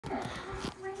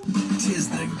'Tis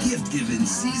the gift-giving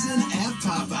season at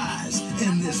Popeyes.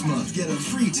 And this month, get a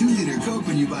free 2-liter Coke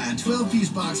when you buy a 12-piece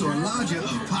box or larger of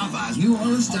Popeyes New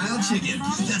Orleans-style chicken.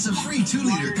 That's a free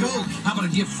 2-liter Coke. How about a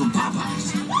gift from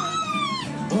Popeyes?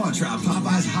 Or try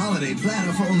Popeyes Holiday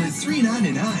Platter for only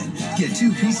 $3.99. Get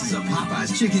 2 pieces of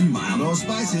Popeyes chicken, mild or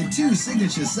spicy, 2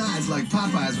 signature sides like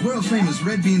Popeyes world-famous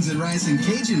red beans and rice and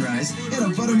Cajun rice,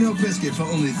 and a buttermilk biscuit for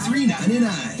only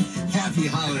 $3.99. Happy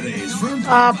holidays from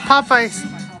Popeyes.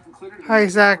 Hi,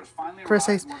 Zach. Chris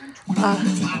Hayes.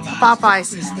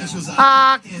 Popeyes.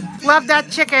 Love that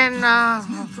chicken.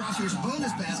 Crawfish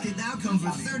bonus basket now comes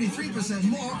with 33%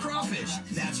 more crawfish.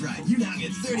 That's right, you now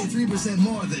get 33%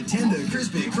 more of the tender,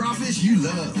 crispy crawfish you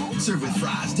love. Served with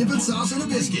fries, dipping sauce, and a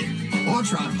biscuit. Or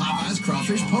try Popeyes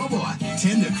Crawfish Po' Boy.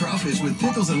 Tender crawfish with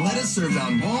pickles and lettuce served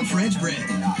on warm French bread.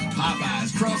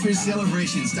 Popeyes Crawfish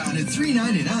Celebration started at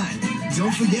 $3.99.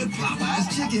 Don't forget Popeyes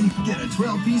Chicken. Get a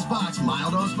 12-piece box,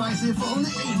 mild or spicy, for only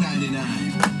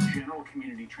 $8.99. General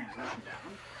community transmission down.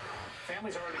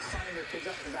 Families are already signing their kids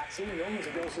up for the vaccine. Millions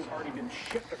of doses have already been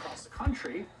shipped across the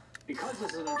country. Because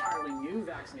this is an entirely new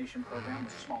vaccination program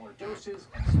with smaller doses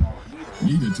and smaller needles.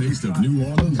 Need a taste of New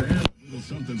Orleans and a little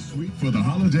something sweet for the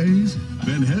holidays?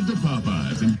 Then head to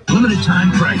Popeyes and limited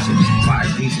time prices.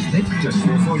 5 pieces mixed, just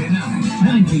 $4.49.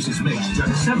 9 pieces mixed,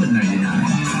 just $7.99.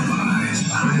 Popeyes.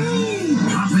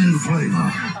 Pop in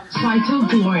flavor. So I told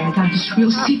Gloria I got this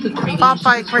real seafood craving.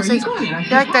 Popeye, Chris Hayes. You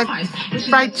like that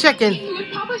fried chicken,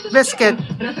 biscuit,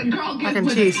 mac and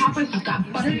cheese. Popeyes has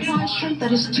got butterfly shrimp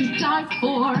that is to die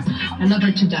for. I love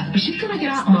her to death, but she's gonna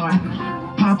get out more.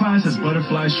 Popeyes has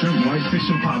butterfly shrimp, whitefish,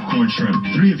 and popcorn shrimp.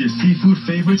 3 of your seafood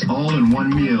favorites all in one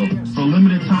meal. For a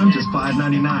limited time, just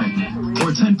 $5.99.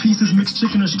 Or 10 pieces mixed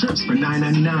chicken or strips for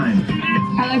 $9.99.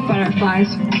 I like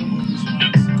butterflies.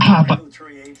 Popeyes.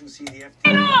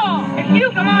 No! If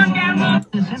you come on down,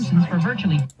 The Simpsons for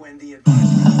virtually.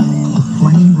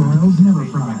 Plain broils, never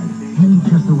fried. Made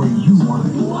just the way you want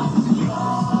it.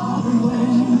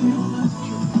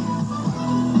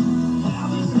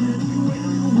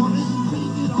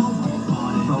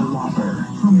 The Whopper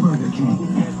from Burger King.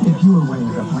 If you are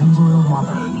weighing a plain broiled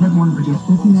Whopper, get one for just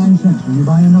 59 cents when you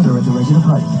buy another at the regular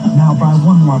price. Now buy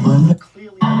one Whopper and get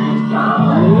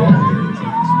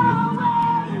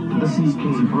the CK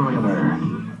Broiler.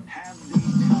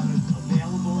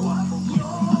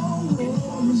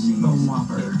 The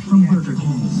Whopper from Burger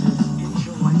King.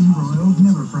 Plain broiled,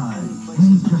 never fried.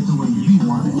 Made just the way you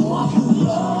want it.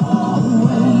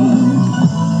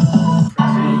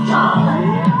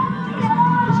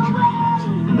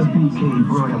 The BK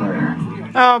Broiler.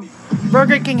 Oh,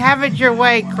 Burger King, have it your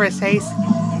way, Chris Hayes.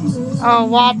 Oh,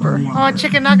 Whopper. Oh,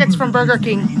 chicken nuggets from Burger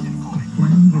King.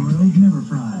 Plain broiled, never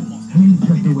fried. Made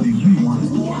just the way you want it.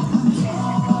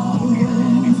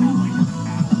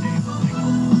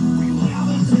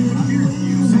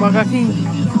 Burger King.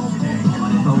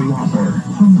 The Whopper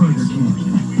from Burger King.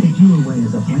 If your way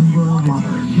is a plain broiled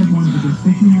Whopper, get one for just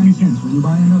 59 cents when you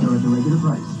buy another at the regular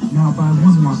price. Now buy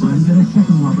one Whopper and get a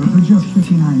second Whopper for just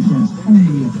 59 cents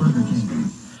only at Burger King.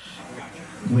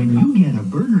 When you get a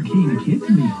Burger King kids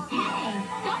meal.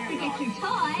 don't forget your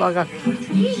toy. Burger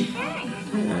King.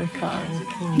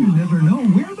 You never know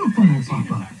where the fun will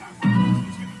pop up.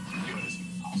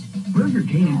 Burger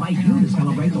King invites you to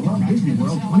celebrate the Walt Disney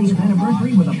World 20th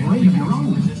anniversary with a parade of your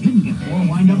own. You can get 4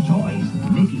 wind-up toys: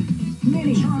 Mickey,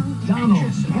 Minnie,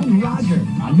 Donald, and Roger.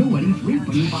 A new one each week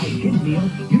when you buy a kids meal.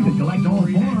 You can collect all 4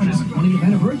 and have a 20th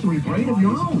anniversary parade of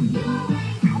your own.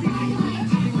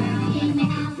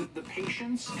 The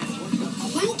patience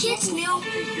One kid's meal.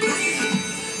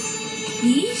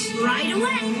 Please, right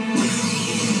away.